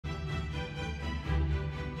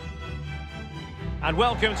And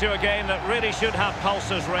welcome to a game that really should have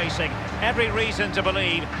pulses racing. Every reason to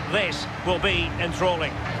believe this will be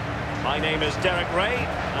enthralling. My name is Derek Ray,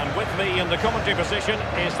 and with me in the commentary position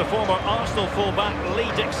is the former Arsenal fullback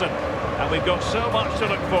Lee Dixon. And we've got so much to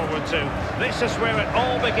look forward to. This is where it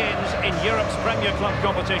all begins in Europe's Premier Club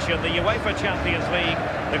competition, the UEFA Champions League,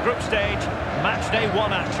 the group stage, match day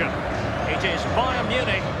 1 action. It is Bayern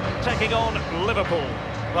Munich taking on Liverpool.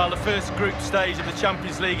 Well, the first group stage of the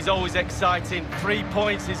Champions League is always exciting. 3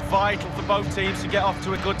 points is vital for both teams to get off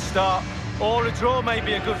to a good start. Or a draw may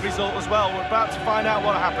be a good result as well. We're about to find out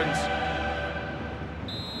what happens.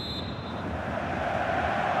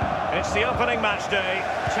 It's the opening match day.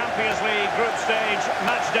 Champions League group stage,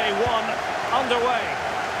 match day 1 underway.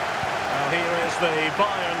 Now here is the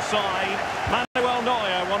Bayern side. Manuel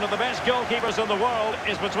Neuer, one of the best goalkeepers in the world,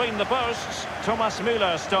 is between the posts. Thomas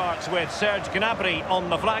Müller starts with Serge Gnabry on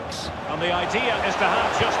the flanks. And the idea is to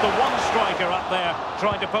have just the one striker up there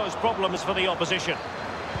trying to pose problems for the opposition.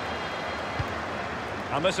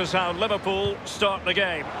 And this is how Liverpool start the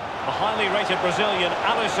game. The highly rated Brazilian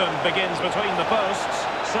Alisson begins between the posts.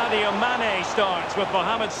 Sadio Mane starts with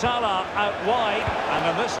Mohamed Salah out wide.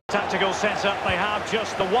 And in this tactical setup, they have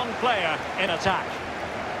just the one player in attack.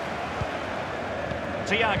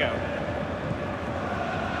 Thiago.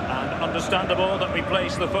 And understandable that we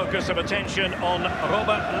place the focus of attention on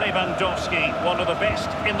Robert Lewandowski, one of the best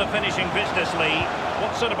in the finishing business league.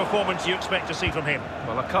 What sort of performance do you expect to see from him?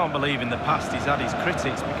 Well, I can't believe in the past he's had his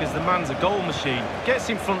critics because the man's a goal machine. Gets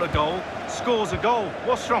in front of goal, scores a goal.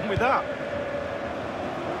 What's wrong with that?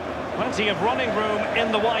 Plenty of running room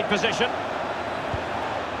in the wide position.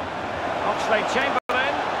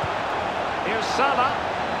 Oxlade-Chamberlain. Here's Salah.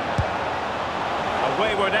 A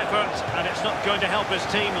wayward effort, and it's not going to help his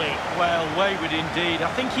team, Lee. Well, wayward indeed.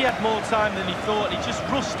 I think he had more time than he thought. He just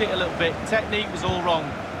rushed it a little bit. Technique was all wrong.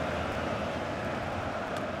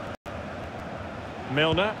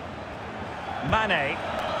 Milner. Mane.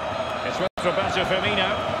 It's with Roberto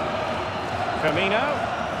Firmino. Firmino.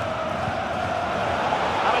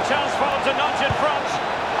 And a chance for him to nudge in front.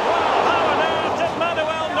 Well, how on earth did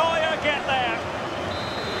Manuel Neuer get there?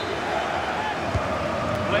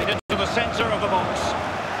 Played into the centre of the box.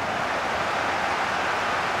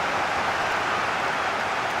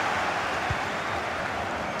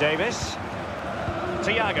 Davis.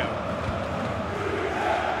 Thiago.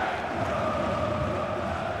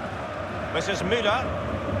 This is Müller.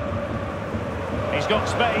 He's got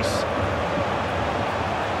space.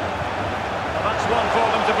 Well, that's one for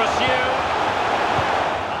them to pursue.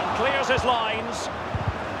 And clears his lines.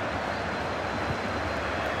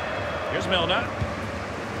 Here's Milner.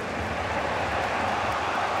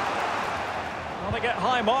 Well, they get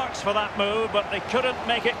high marks for that move, but they couldn't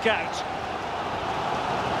make it count.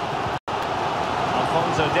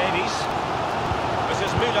 Alphonso Davies. This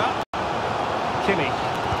is Müller. Kimmich.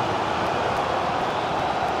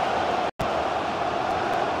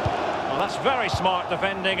 That's very smart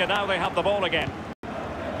defending, and now they have the ball again.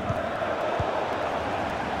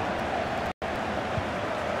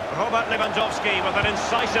 Robert Lewandowski with an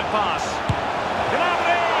incisive pass.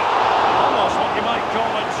 Gnabry! Almost what you might call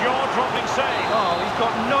a jaw-dropping save. Oh, he's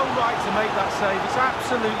got no right to make that save. It's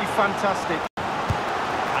absolutely fantastic.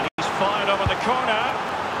 And he's fired over the corner.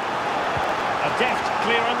 A deft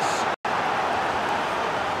clearance.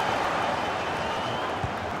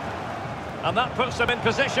 And that puts them in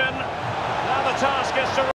position. Now the task is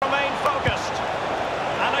to remain focused.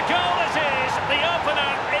 And a goal it is, the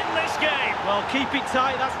opener in this game. Well, keep it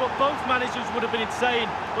tight, that's what both managers would have been saying.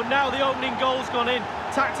 But now the opening goal's gone in.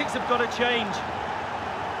 Tactics have got to change.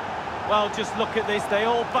 Well, just look at this. They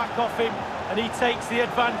all back off him, and he takes the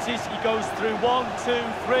advantage. He goes through 1, 2,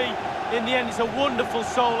 3. In the end, it's a wonderful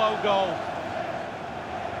solo goal.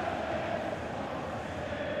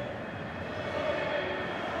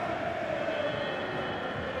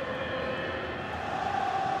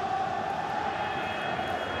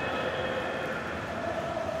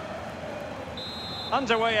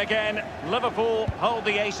 Underway again, Liverpool hold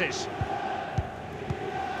the aces.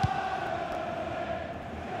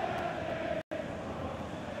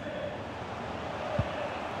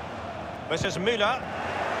 This is Müller.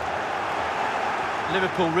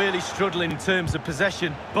 Liverpool really struggling in terms of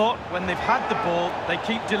possession, but when they've had the ball, they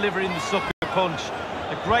keep delivering the sucker punch.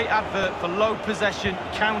 A great advert for low possession,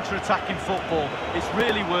 counter-attacking football. It's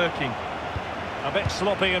really working. A bit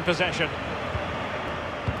sloppy in possession.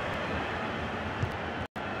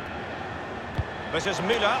 This is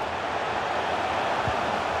Müller.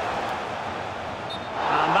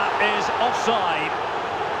 And that is offside.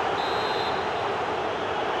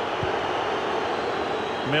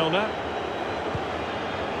 Milner.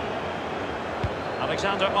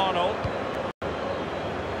 Alexander-Arnold.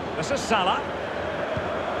 This is Salah.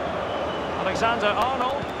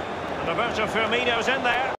 Alexander-Arnold. And Roberto Firmino's in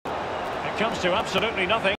there. It comes to absolutely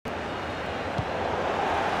nothing.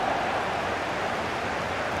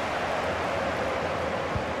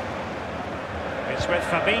 It's with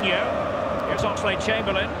Fabinho. Here's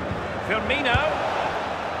Oxlade-Chamberlain. Firmino.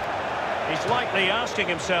 He's likely asking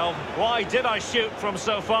himself, why did I shoot from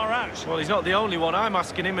so far out? Well, he's not the only one. I'm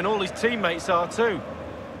asking him, and all his teammates are too.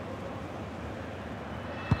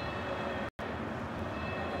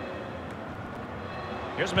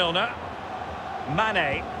 Here's Milner.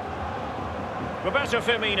 Mane. Roberto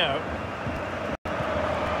Firmino.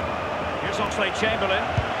 Here's Oxlade-Chamberlain.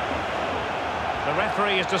 The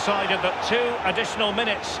referee has decided that 2 additional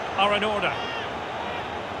minutes are in order.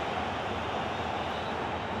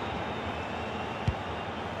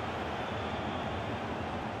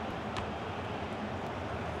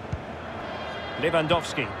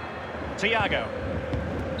 Lewandowski. Thiago.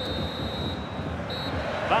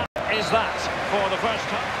 That is that for the first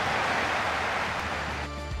time.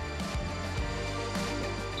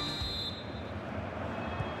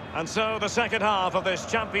 And so the second half of this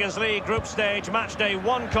Champions League group stage match day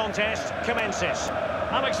 1 contest commences.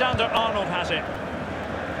 Alexander-Arnold has it.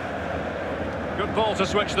 Good ball to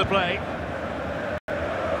switch the play.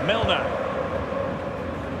 Milner.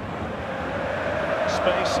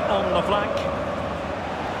 Space on the flank.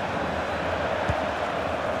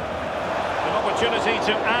 Opportunity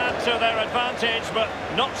to add to their advantage, but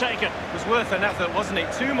not taken. It was worth an effort, wasn't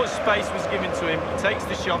it? Too much space was given to him. He takes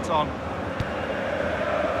the shot on.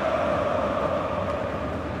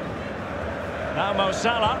 Now Mo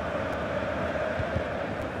Salah.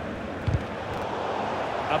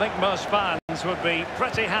 I think most fans would be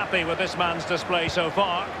pretty happy with this man's display so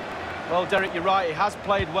far. Well, Derek, you're right. He has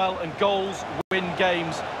played well, and goals win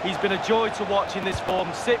games. He's been a joy to watch in this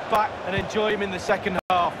form. Sit back and enjoy him in the second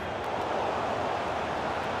half.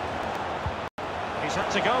 He's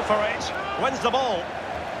had to go for it. Wins the ball.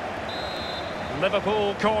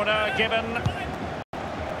 Liverpool corner given.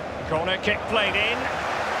 Corner kick played in.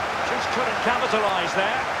 Just couldn't capitalise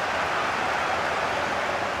there.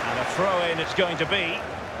 And a throw-in it's going to be.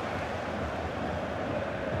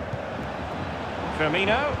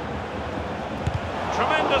 Firmino.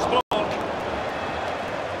 Tremendous block.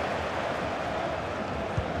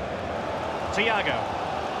 Thiago.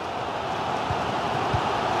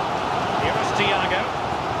 Here is Thiago.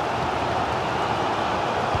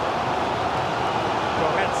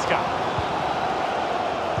 Goretzka.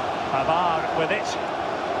 Pavard with it.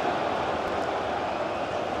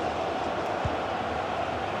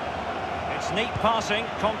 It's neat passing,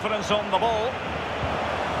 confidence on the ball.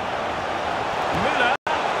 Müller.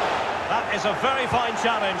 That is a very fine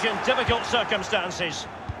challenge in difficult circumstances.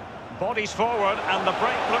 Bodies forward and the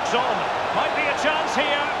break looks on. Might be a chance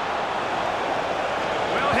here.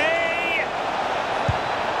 Will he?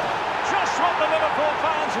 Just what the Liverpool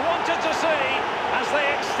fans wanted to see as they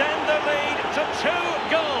extend the lead to 2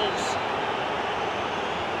 goals.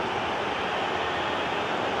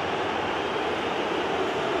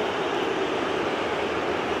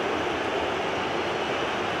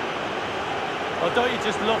 Well, don't you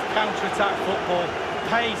just love counter-attack football?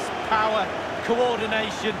 Pace, power,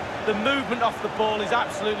 coordination. The movement off the ball is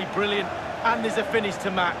absolutely brilliant, and there's a finish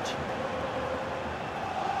to match.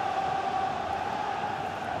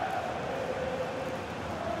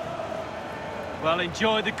 Well,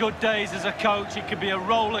 enjoy the good days as a coach. It can be a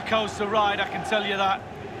roller coaster ride, I can tell you that.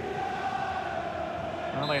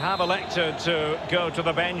 Well, they have elected to go to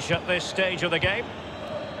the bench at this stage of the game.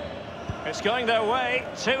 It's going their way,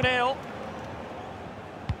 2-0.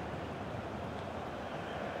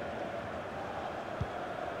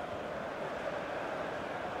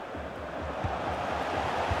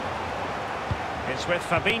 It's with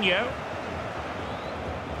Fabinho.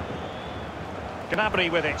 Gnabry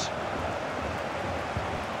with it.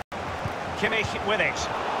 Kimmich with it.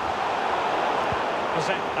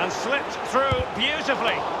 And slipped through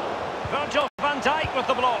beautifully. Virgil van Dijk with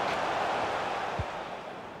the block.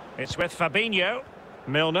 It's with Fabinho.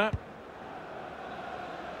 Milner.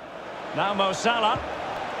 Now Mo Salah.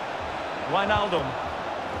 Wijnaldum.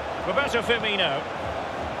 Roberto Firmino.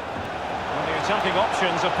 Well, the attacking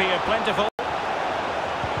options appear plentiful.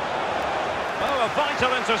 Oh, a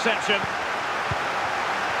vital interception.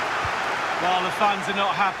 Well, the fans are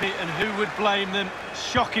not happy, and who would blame them?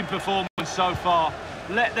 Shocking performance so far.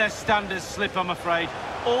 Let their standards slip, I'm afraid.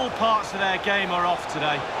 All parts of their game are off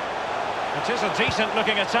today. It is a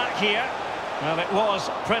decent-looking attack here. Well, it was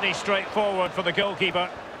pretty straightforward for the goalkeeper.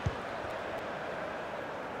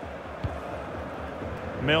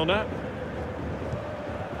 Milner.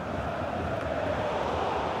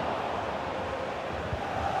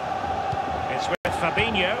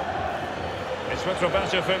 Fabinho. It's with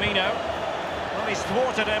Roberto Firmino. Well, he's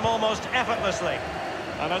thwarted him almost effortlessly.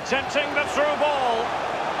 And attempting the through ball.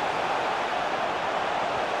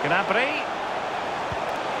 Gnabry.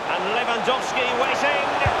 And Lewandowski waiting.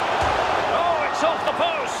 Oh, it's off the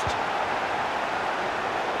post.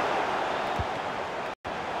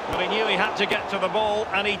 Well, he knew he had to get to the ball,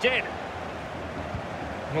 and he did.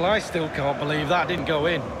 Well, I still can't believe that didn't go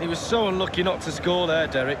in. He was so unlucky not to score there,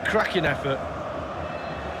 Derek. Cracking effort.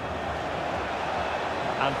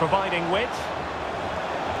 And providing width.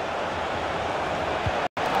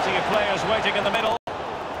 Plenty of players waiting in the middle.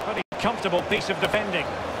 Pretty comfortable piece of defending.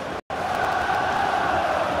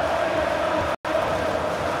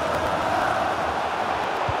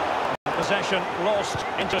 Possession lost,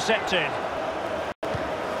 intercepted.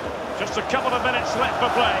 Just a couple of minutes left for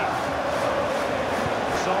play.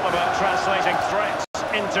 It's all about translating threats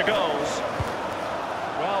into goals.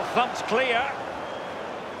 Well, thumped clear.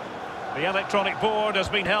 The electronic board has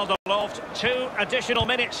been held aloft. 2 additional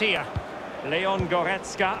minutes here. Leon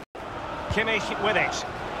Goretzka. Kimmich with it.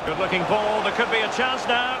 Good-looking ball. There could be a chance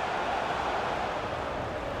now.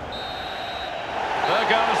 There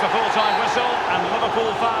goes the full-time whistle, and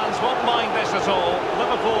Liverpool fans won't mind this at all.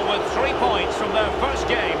 Liverpool with 3 points from their first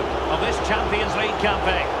game of this Champions League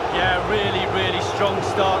campaign. Yeah, really, really strong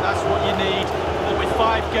start. That's what you need. But with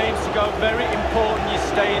 5 games to go, very important you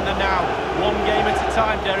stay in the now. 1 game at a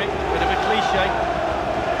time, Derek. Bit of a cliche.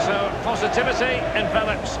 So, positivity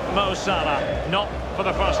envelops Mo Salah. Not for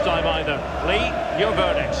the first time either. Lee, your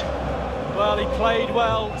verdict. Well, he played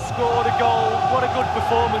well, scored a goal. What a good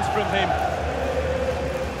performance from him.